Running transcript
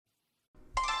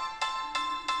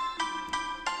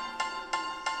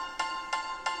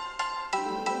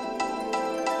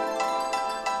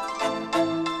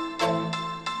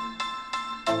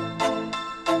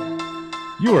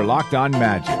You are Locked On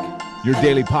Magic, your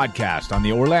daily podcast on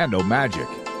the Orlando Magic.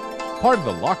 Part of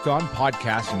the Locked On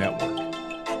Podcast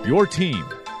Network. Your team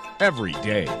every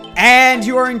day. And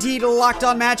you are indeed Locked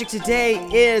On Magic. Today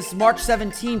is March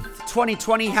 17th,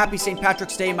 2020. Happy St.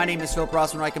 Patrick's Day. My name is Philip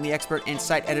Rosenreich. I'm the expert and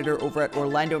site editor over at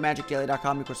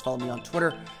OrlandoMagicDaily.com. You can follow me on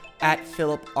Twitter at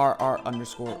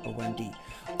PhilipRR_OMD.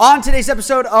 On today's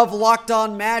episode of Locked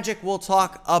On Magic, we'll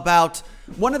talk about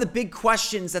one of the big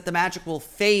questions that the Magic will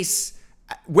face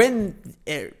when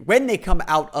they come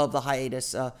out of the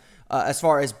hiatus, as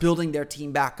far as building their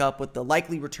team back up with the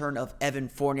likely return of Evan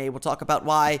Fournier. We'll talk about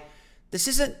why this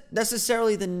isn't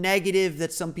necessarily the negative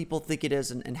that some people think it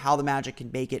is, and how the Magic can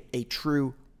make it a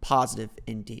true positive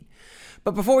indeed.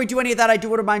 But before we do any of that, I do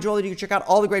want to remind you all that you can check out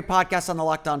all the great podcasts on the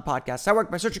Locked On Podcast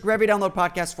Network by searching wherever you download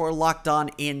podcasts for Locked On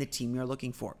and the team you're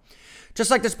looking for.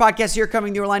 Just like this podcast here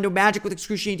covering the Orlando Magic with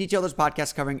excruciating detail, there's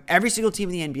podcasts covering every single team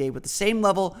in the NBA with the same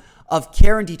level of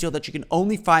care and detail that you can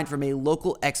only find from a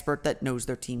local expert that knows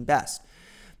their team best.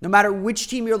 No matter which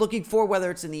team you're looking for, whether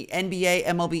it's in the NBA,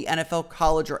 MLB, NFL,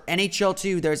 college, or NHL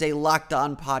too, there's a Locked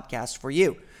On podcast for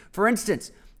you. For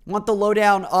instance, want the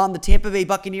lowdown on the Tampa Bay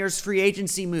Buccaneers free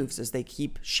agency moves as they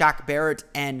keep Shaq Barrett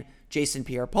and Jason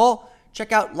Pierre-Paul?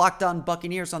 Check out Locked On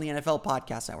Buccaneers on the NFL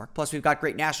Podcast Network. Plus, we've got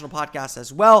great national podcasts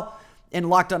as well. In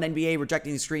Locked On NBA,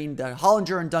 Rejecting the Screen, the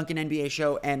Hollinger and Duncan NBA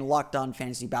show, and Locked On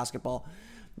Fantasy Basketball.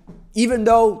 Even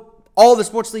though all the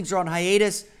sports leagues are on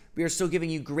hiatus, we are still giving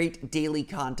you great daily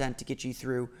content to get you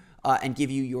through and give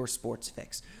you your sports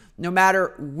fix. No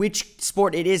matter which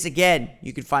sport it is, again,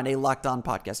 you can find a Locked On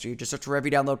podcast. Or you just search wherever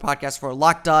you download podcasts for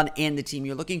Locked On and the team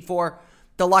you're looking for.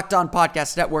 The Locked On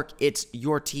Podcast Network, it's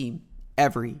your team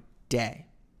every day.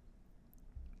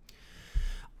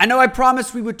 I know I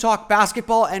promised we would talk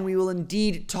basketball, and we will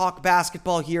indeed talk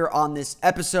basketball here on this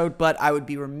episode, but I would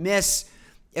be remiss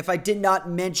if I did not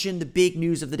mention the big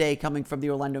news of the day coming from the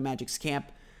Orlando Magic's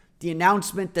camp. The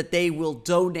announcement that they will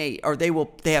donate, or they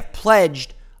have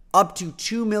pledged up to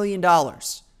 $2 million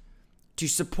to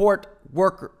support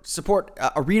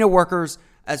arena workers,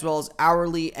 as well as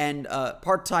hourly and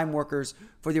part-time workers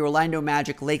for the Orlando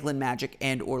Magic, Lakeland Magic,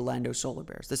 and Orlando Solar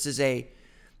Bears. This is an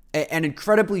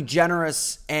incredibly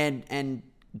generous and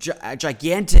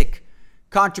gigantic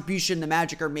contribution the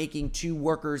Magic are making to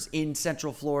workers in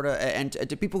Central Florida and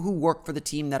to people who work for the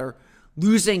team that are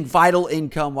losing vital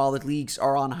income while the leagues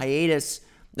are on hiatus.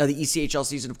 Now, the ECHL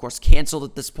season, of course, canceled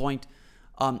at this point,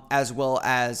 as well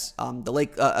as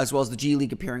the G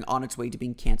League appearing on its way to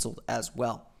being canceled as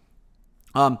well.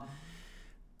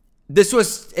 This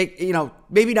was,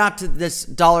 maybe not to this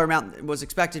dollar amount that was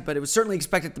expected, but it was certainly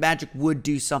expected the Magic would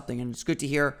do something. And it's good to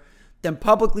hear them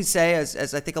publicly say,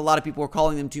 as I think a lot of people are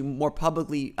calling them to more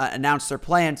publicly announce their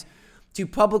plans, to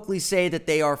publicly say that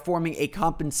they are forming a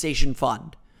compensation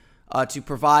fund to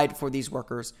provide for these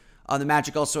workers. The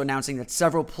Magic also announcing that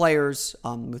several players,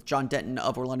 with John Denton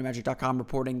of OrlandoMagic.com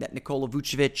reporting that Nikola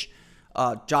Vucevic,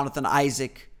 Jonathan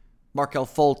Isaac, Markelle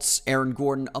Fultz, Aaron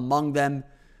Gordon among them,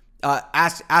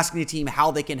 asking the team how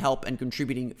they can help and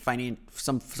contributing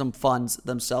some funds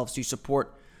themselves to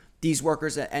support these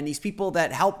workers and these people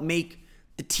that help make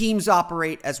the teams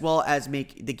operate as well as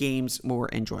make the games more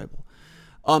enjoyable.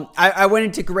 I went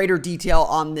into greater detail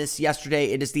on this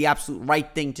yesterday. It is the absolute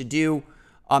right thing to do.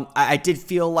 I did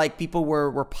feel like people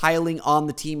were piling on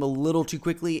the team a little too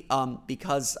quickly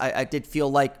because I did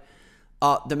feel like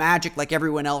the Magic, like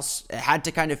everyone else, had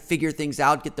to kind of figure things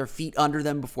out, get their feet under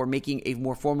them before making a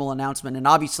more formal announcement. And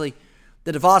obviously,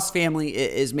 the DeVos family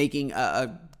is making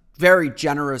a very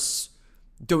generous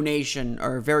donation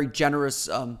or a very generous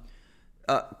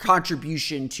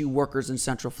contribution to workers in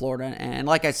Central Florida. And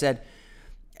like I said,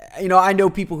 I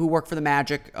know people who work for the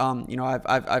Magic.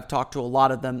 I've talked to a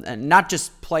lot of them, and not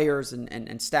just players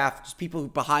and staff, just people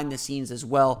behind the scenes as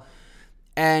well.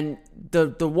 And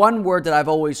the one word that I've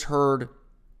always heard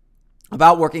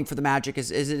about working for the Magic is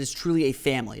it is truly a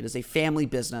family. It is a family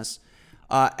business.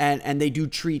 And they do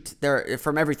treat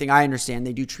from everything I understand,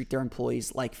 they do treat their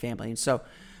employees like family. And so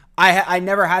I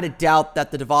never had a doubt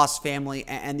that the DeVos family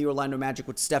and the Orlando Magic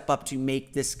would step up to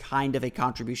make this kind of a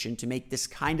contribution, to make this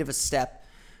kind of a step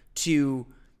to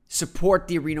support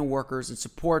the arena workers and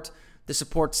support the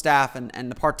support staff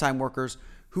and the part-time workers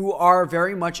who are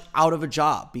very much out of a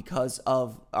job because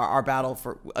of our battle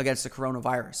against the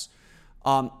coronavirus.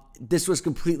 This was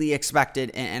completely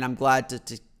expected, and I'm glad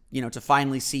to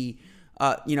finally see.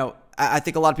 I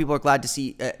think a lot of people are glad to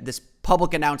see this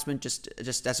public announcement just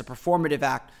as a performative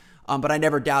act. But I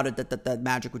never doubted that the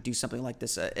Magic would do something like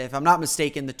this. If I'm not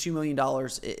mistaken, the $2 million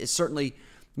is certainly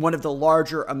one of the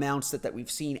larger amounts that we've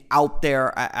seen out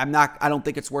there. I don't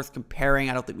think it's worth comparing.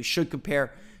 I don't think we should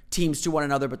compare teams to one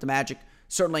another, but the Magic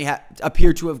certainly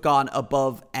appear to have gone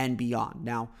above and beyond.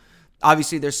 Now,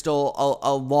 obviously, there's still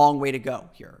a long way to go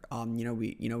here.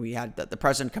 We had the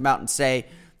president come out and say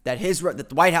that that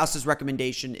the White House's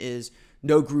recommendation is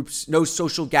no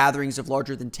social gatherings of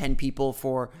larger than 10 people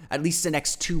for at least the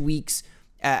next 2 weeks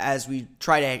as we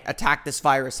try to attack this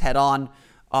virus head on,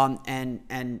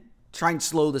 and try and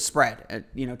slow the spread.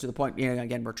 To the point,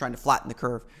 again, we're trying to flatten the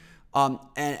curve.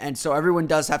 And so everyone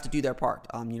does have to do their part.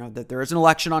 That there is an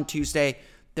election on Tuesday.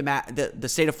 The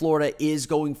state of Florida is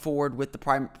going forward with the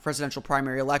presidential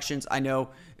primary elections. I know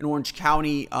in Orange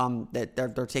County that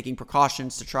they're taking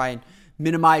precautions to try and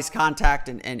minimize contact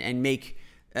and make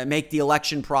the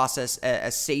election process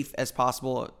as safe as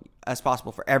possible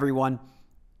for everyone.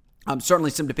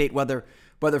 Certainly some debate whether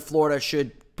Florida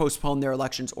should postpone their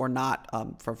elections or not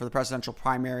for the presidential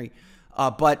primary.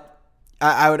 But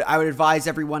I would advise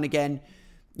everyone again,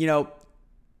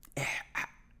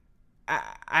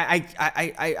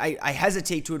 I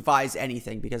hesitate to advise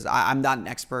anything because I'm not an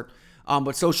expert,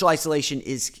 but social isolation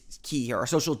is key here, or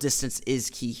social distance is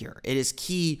key here. It is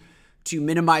key to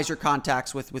minimize your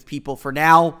contacts with people for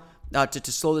now,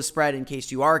 to slow the spread in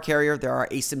case you are a carrier. There are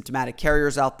asymptomatic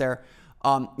carriers out there.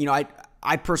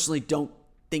 I personally don't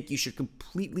think you should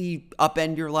completely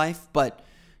upend your life, but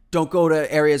don't go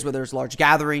to areas where there's large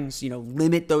gatherings.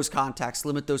 Limit those contacts,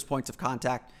 limit those points of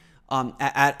contact.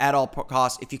 At all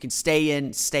costs. If you can stay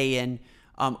in, stay in.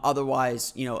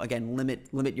 Otherwise, again,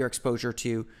 limit your exposure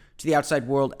to the outside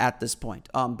world at this point.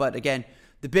 But again,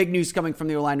 the big news coming from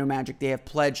the Orlando Magic, they have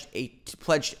pledged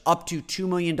up to $2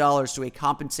 million to a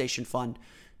compensation fund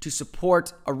to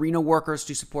support arena workers,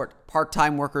 to support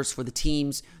part-time workers for the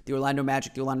teams, the Orlando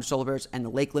Magic, the Orlando Solar Bears, and the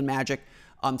Lakeland Magic,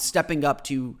 stepping up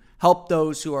to help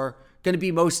those who are going to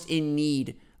be most in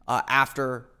need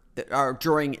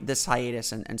during this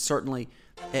hiatus, and certainly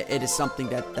it is something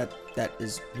that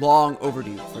is long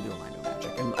overdue for the Orlando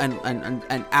Magic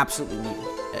and absolutely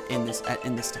needed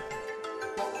in this time.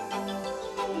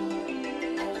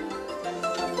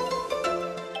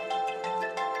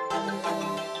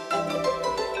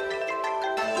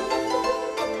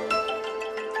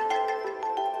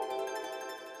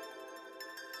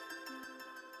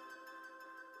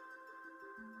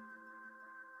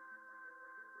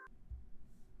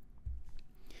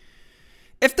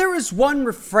 If there is one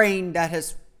refrain that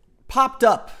has popped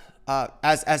up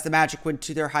as the Magic went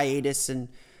to their hiatus and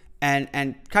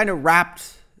kind of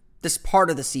wrapped this part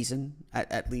of the season,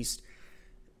 at least,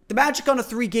 the Magic on a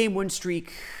 3-game win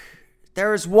streak,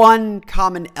 there is one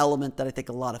common element that I think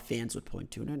a lot of fans would point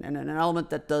to, and an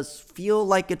element that does feel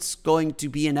like it's going to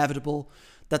be inevitable,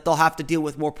 that they'll have to deal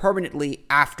with more permanently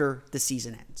after the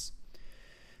season ends.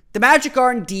 The Magic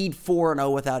are indeed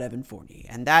 4-0 without Evan Fournier,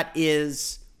 and that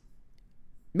is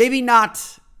maybe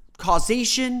not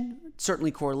causation,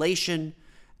 certainly correlation,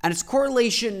 and it's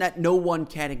correlation that no one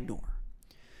can ignore.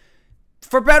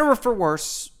 For better or for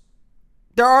worse,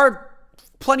 there are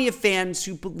plenty of fans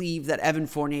who believe that Evan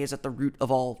Fournier is at the root of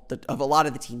a lot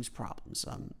of the team's problems.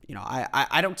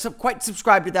 I don't quite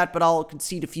subscribe to that, but I'll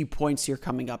concede a few points here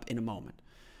coming up in a moment.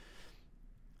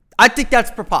 I think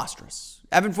that's preposterous.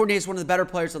 Evan Fournier is one of the better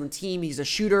players on the team. He's a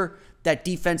shooter that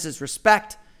defenses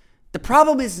respect. The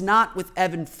problem is not with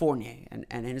Evan Fournier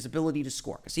and his ability to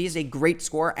score, because he is a great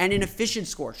scorer and an efficient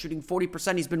scorer, shooting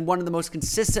 40%. He's been one of the most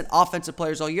consistent offensive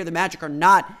players all year. The Magic are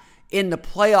not in the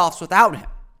playoffs without him.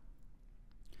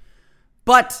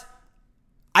 But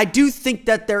I do think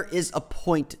that there is a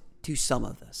point to some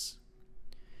of this.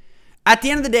 At the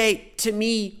end of the day, to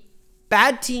me,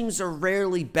 bad teams are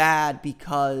rarely bad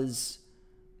because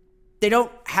they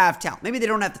don't have talent. Maybe they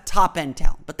don't have the top-end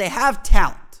talent, but they have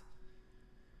talent.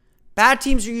 Bad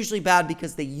teams are usually bad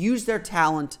because they use their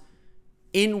talent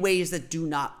in ways that do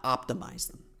not optimize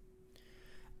them.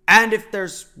 And if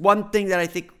there's one thing that I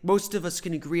think most of us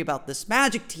can agree about this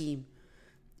Magic team,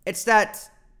 it's that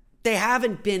they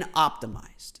haven't been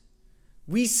optimized.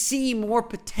 We see more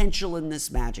potential in this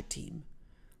Magic team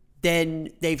than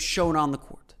they've shown on the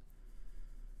court.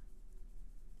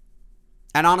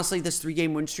 And honestly, this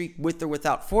 3-game win streak, with or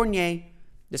without Fournier,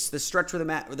 the stretch where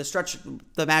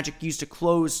the Magic used to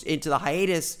close into the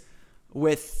hiatus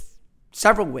with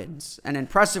several wins and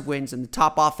impressive wins and the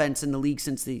top offense in the league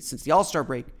since the All-Star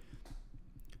break.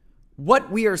 What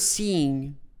we are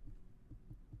seeing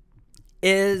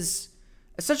is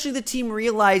essentially the team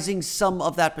realizing some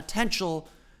of that potential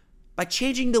by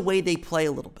changing the way they play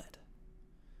a little bit.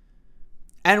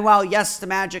 And while, yes, the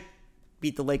Magic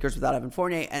beat the Lakers without Evan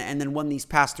Fournier and then won these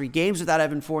past 3 games without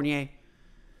Evan Fournier,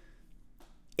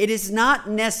 it is not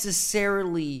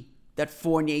necessarily that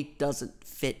Fournier doesn't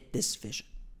fit this vision.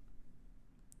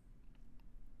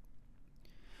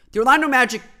 The Orlando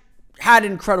Magic had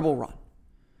an incredible run.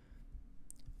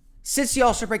 Since the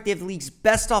All-Star break, they have the league's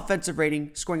best offensive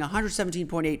rating, scoring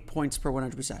 117.8 points per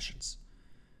 100 possessions.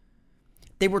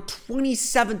 They were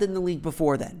 27th in the league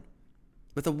before then,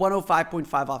 with a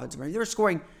 105.5 offensive rating. They were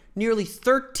scoring nearly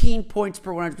 13 points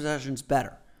per 100 possessions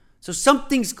better. So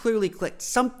something's clearly clicked.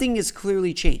 Something has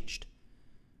clearly changed.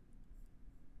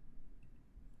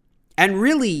 And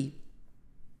really,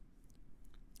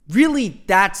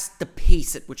 that's the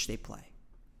pace at which they play.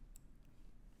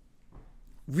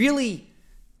 Really,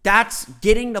 that's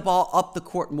getting the ball up the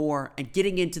court more and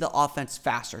getting into the offense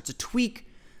faster. It's a tweak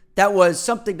that was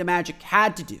something the Magic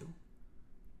had to do.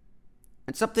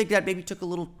 And something that maybe took a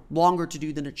little longer to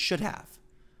do than it should have.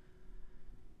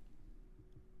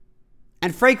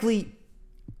 And frankly,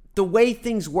 the way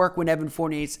things work when Evan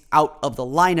Fournier's out of the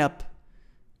lineup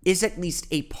is at least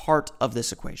a part of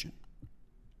this equation.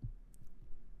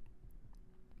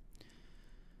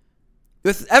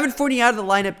 With Evan Fournier out of the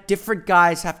lineup, different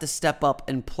guys have to step up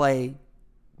and play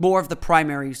more of the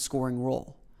primary scoring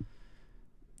role.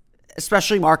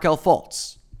 Especially Markelle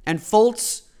Fultz. And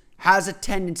Fultz has a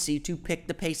tendency to pick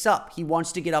the pace up. He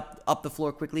wants to get up the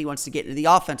floor quickly. He wants to get into the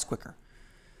offense quicker.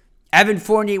 Evan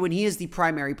Fournier, when he is the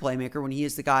primary playmaker, when he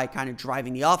is the guy kind of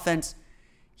driving the offense,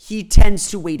 he tends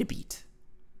to wait a beat.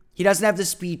 He doesn't have the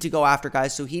speed to go after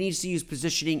guys, so he needs to use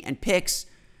positioning and picks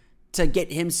to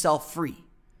get himself free.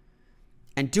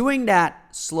 And doing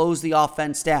that slows the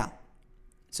offense down.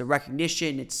 It's a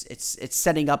recognition. It's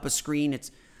setting up a screen.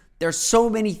 There's so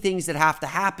many things that have to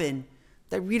happen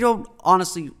that we don't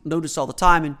honestly notice all the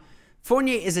time. And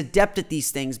Fournier is adept at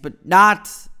these things, but not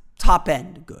top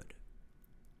end good.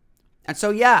 And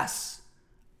so, yes,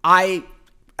 I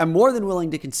am more than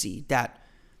willing to concede that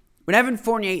when Evan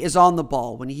Fournier is on the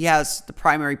ball, when he has the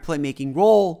primary playmaking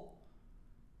role,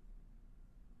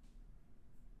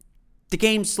 the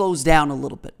game slows down a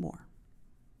little bit more.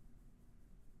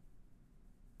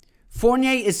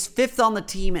 Fournier is 5th on the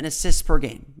team in assists per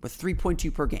game with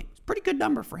 3.2 per game. It's a pretty good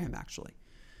number for him, actually.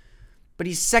 But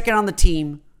he's 2nd on the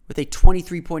team with a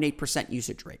 23.8%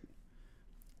 usage rate.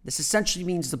 This essentially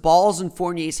means the ball's in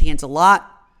Fournier's hands a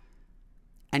lot,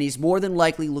 and he's more than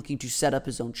likely looking to set up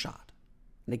his own shot.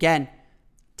 And again,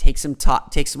 takes him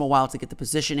a while to get the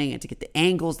positioning and to get the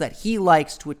angles that he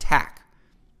likes to attack.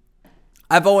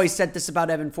 I've always said this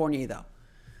about Evan Fournier, though.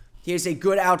 He is a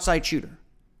good outside shooter.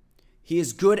 He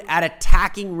is good at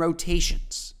attacking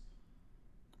rotations.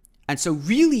 And so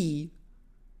really,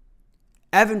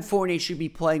 Evan Fournier should be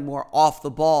playing more off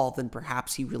the ball than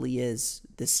perhaps he really is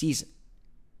this season.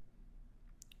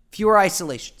 Fewer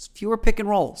isolations, fewer pick and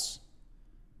rolls.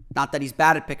 Not that he's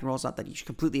bad at pick and rolls, not that he should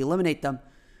completely eliminate them,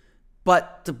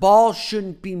 but the ball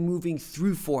shouldn't be moving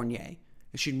through Fournier.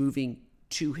 It should be moving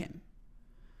to him.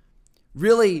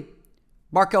 Really,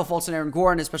 Markelle Fultz and Aaron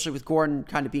Gordon, especially with Gordon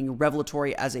kind of being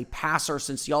revelatory as a passer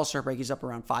since the All-Star break, he's up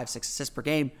around 5-6 assists per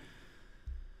game.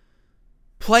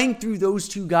 Playing through those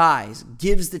two guys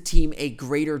gives the team a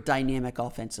greater dynamic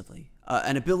offensively,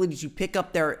 an ability to pick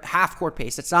up their half-court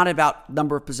pace. It's not about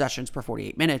number of possessions per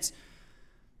 48 minutes.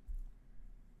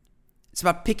 It's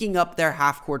about picking up their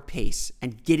half-court pace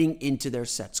and getting into their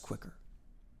sets quicker.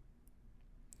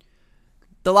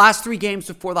 The last 3 games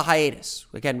before the hiatus,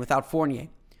 again, without Fournier,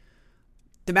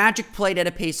 the Magic played at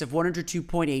a pace of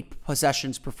 102.8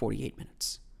 possessions per 48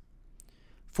 minutes.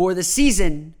 For the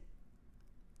season,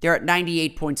 they're at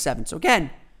 98.7. So again,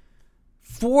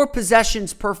 4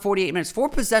 possessions per 48 minutes, 4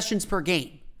 possessions per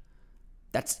game.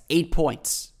 That's 8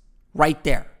 points right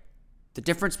there. The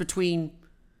difference between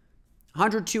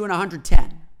 102 and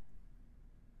 110,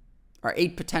 or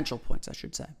 8 potential points, I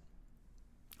should say.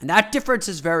 And that difference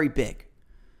is very big.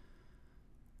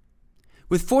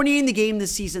 With Fournier in the game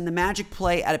this season, the Magic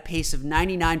play at a pace of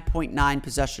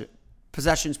 99.9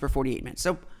 possessions per 48 minutes.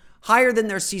 So higher than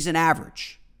their season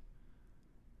average.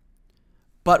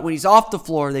 But when he's off the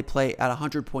floor, they play at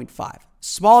 100.5.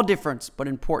 Small difference, but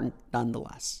important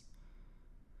nonetheless.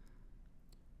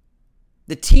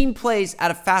 The team plays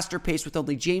at a faster pace with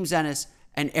only James Ennis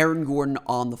and Aaron Gordon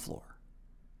on the floor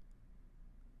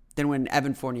than when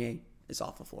Evan Fournier is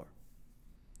off the floor.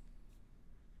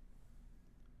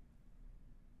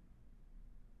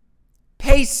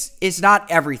 Pace is not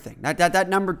everything. That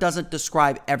number doesn't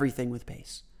describe everything with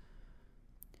pace.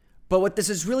 But what this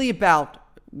is really about,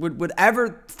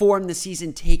 whatever form the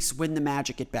season takes when the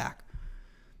Magic get back,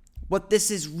 what this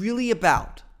is really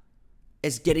about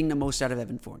is getting the most out of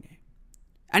Evan Fournier.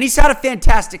 And he's had a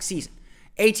fantastic season.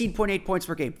 18.8 points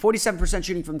per game, 47%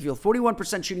 shooting from the field,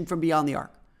 41% shooting from beyond the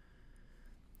arc.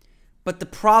 But the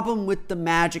problem with the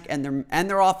Magic and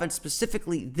their offense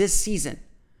specifically this season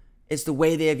is the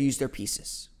way they have used their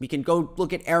pieces. We can go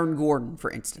look at Aaron Gordon, for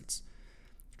instance.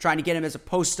 Trying to get him as a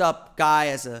post-up guy,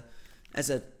 as a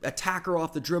attacker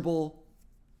off the dribble.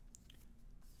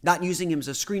 Not using him as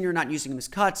a screener, not using him as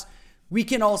cuts. We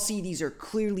can all see these are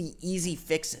clearly easy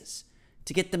fixes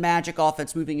to get the Magic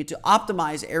offense moving and to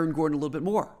optimize Aaron Gordon a little bit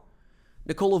more.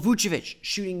 Nikola Vucevic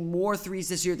shooting more threes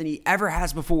this year than he ever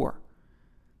has before.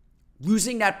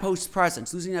 Losing that post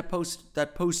presence, losing that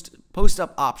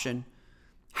post-up option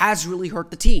has really hurt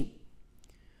the team.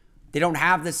 They don't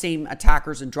have the same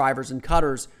attackers and drivers and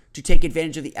cutters to take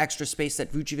advantage of the extra space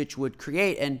that Vucevic would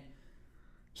create, and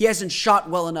he hasn't shot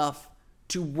well enough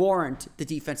to warrant the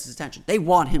defense's attention. They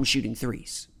want him shooting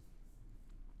threes.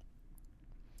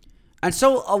 And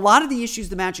so a lot of the issues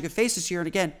the Magic have faced this year, and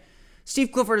again,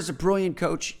 Steve Clifford is a brilliant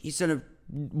coach. He's done a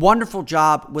wonderful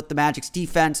job with the Magic's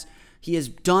defense. He has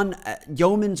done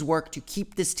yeoman's work to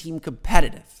keep this team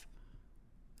competitive.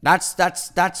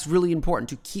 That's really important,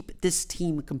 to keep this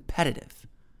team competitive.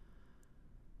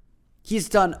 He's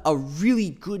done a really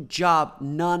good job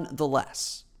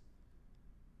nonetheless.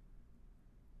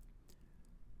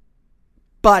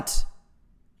 But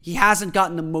he hasn't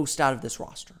gotten the most out of this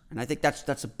roster. And I think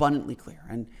that's abundantly clear.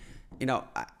 And,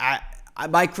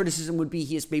 my criticism would be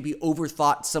he has maybe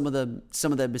overthought some of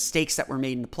the mistakes that were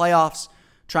made in the playoffs,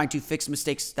 trying to fix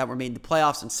mistakes that were made in the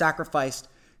playoffs and sacrificed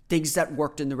things that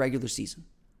worked in the regular season.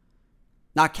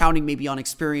 Not counting maybe on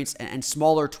experience and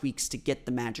smaller tweaks to get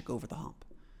the Magic over the hump.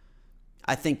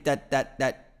 I think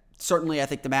that certainly I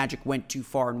think the Magic went too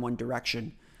far in one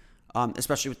direction,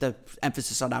 especially with the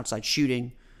emphasis on outside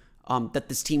shooting, that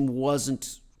this team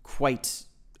wasn't quite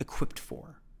equipped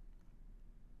for.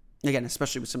 Again,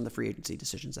 especially with some of the free agency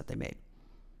decisions that they made.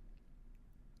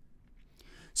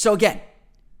 So again,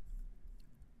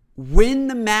 when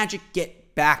the Magic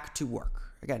get back to work,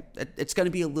 again, it's going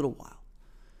to be a little while,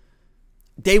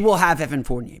 they will have Evan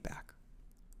Fournier back.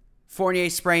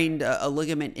 Fournier sprained a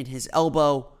ligament in his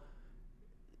elbow.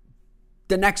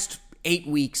 The next 8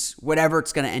 weeks, whatever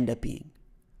it's going to end up being,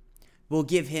 will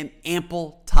give him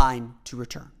ample time to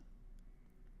return.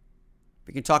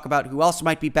 We can talk about who else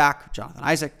might be back, Jonathan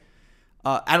Isaac,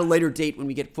 at a later date when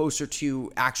we get closer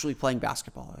to actually playing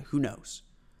basketball. Who knows?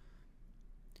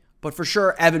 But for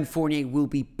sure, Evan Fournier will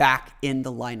be back in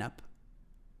the lineup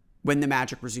when the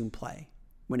Magic resume play,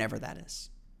 whenever that is.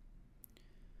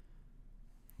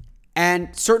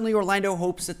 And certainly Orlando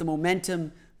hopes that the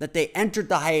momentum that they entered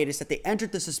the hiatus, that they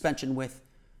entered the suspension with,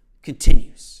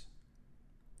 continues.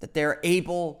 That they're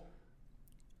able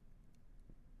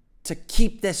to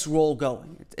keep this roll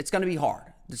going. It's going to be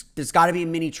hard. There's got to be a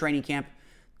mini training camp.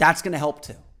 That's going to help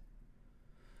too.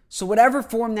 So whatever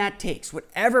form that takes,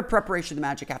 whatever preparation the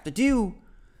Magic have to do,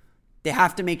 they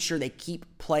have to make sure they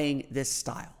keep playing this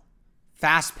style.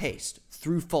 Fast-paced,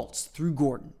 through Fultz, through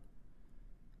Gordon.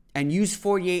 And use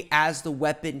Fournier as the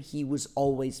weapon he was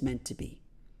always meant to be.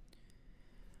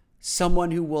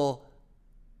 Someone who will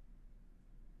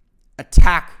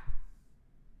attack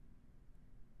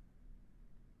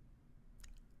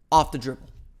off the dribble,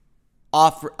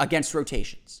 off against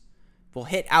rotations. Will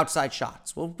hit outside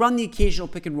shots. Will run the occasional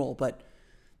pick and roll, but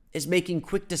is making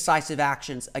quick, decisive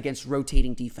actions against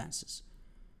rotating defenses,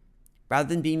 rather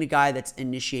than being the guy that's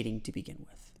initiating to begin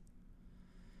with.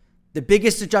 The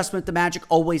biggest adjustment the Magic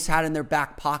always had in their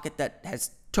back pocket that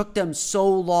has took them so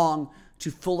long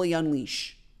to fully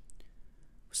unleash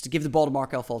was to give the ball to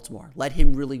Markelle Fultz more. Let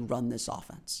him really run this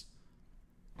offense.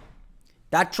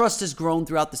 That trust has grown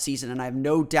throughout the season, and I have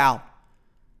no doubt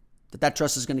that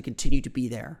trust is going to continue to be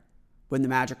there when the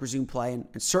Magic resume play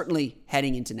and certainly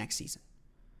heading into next season.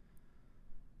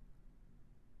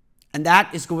 And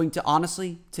that is going to,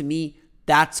 honestly, to me,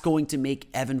 that's going to make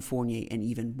Evan Fournier an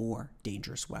even more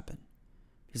dangerous weapon.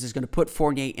 Because it's going to put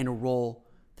Fournier in a role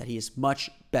that he is much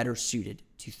better suited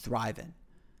to thrive in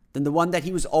than the one that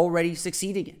he was already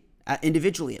succeeding in,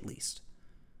 individually at least.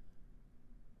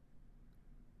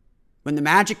 When the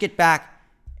Magic get back,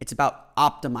 it's about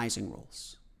optimizing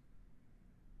roles.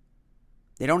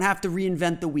 They don't have to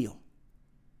reinvent the wheel.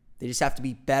 They just have to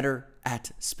be better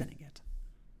at spinning it.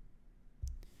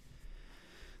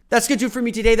 That's going to do it for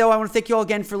me today, though. I want to thank you all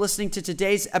again for listening to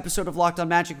today's episode of Locked On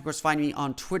Magic. Of course, find me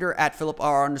on Twitter at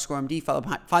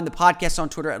PhilipR_MD. Find the podcast on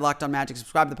Twitter at Locked On Magic.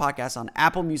 Subscribe to the podcast on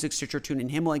Apple Music, Stitcher,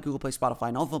 TuneIn, Himalaya, Google Play, Spotify,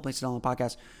 and all the places to download the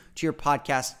podcast to your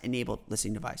podcast-enabled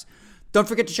listening device. Don't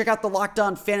forget to check out the Locked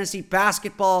On Fantasy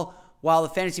Basketball. While the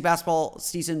fantasy basketball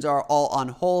seasons are all on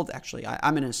hold, actually,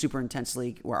 I'm in a super intense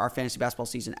league where our fantasy basketball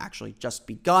season actually just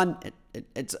begun.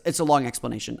 It's a long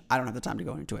explanation. I don't have the time to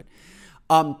go into it.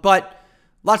 But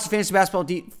Lots of fantasy basketball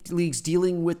leagues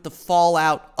dealing with the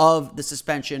fallout of the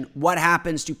suspension. What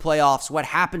happens to playoffs? What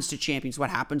happens to champions? What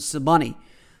happens to money?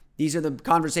 These are the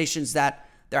conversations that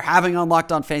they're having on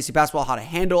Locked On Fantasy Basketball, how to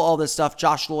handle all this stuff.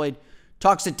 Josh Lloyd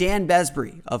talks to Dan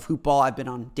Besbry of Hoopball. I've been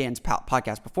on Dan's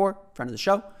podcast before, friend of the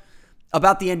show,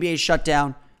 about the NBA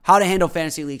shutdown, how to handle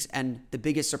fantasy leagues, and the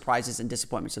biggest surprises and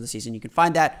disappointments of the season. You can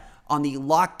find that on the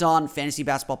Locked On Fantasy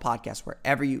Basketball podcast,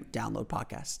 wherever you download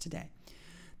podcasts today.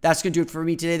 That's going to do it for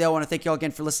me today, though. I want to thank you all again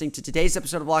for listening to today's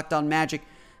episode of Locked On Magic.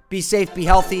 Be safe, be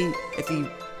healthy. If you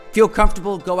feel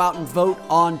comfortable, go out and vote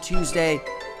on Tuesday,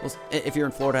 if you're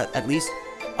in Florida at least.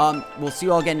 We'll see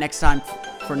you all again next time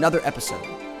for another episode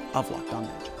of Locked On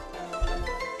Magic.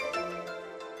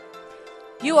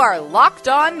 You are Locked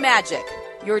On Magic,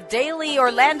 your daily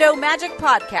Orlando Magic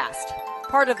podcast,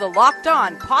 part of the Locked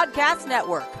On Podcast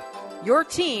Network, your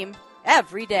team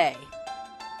every day.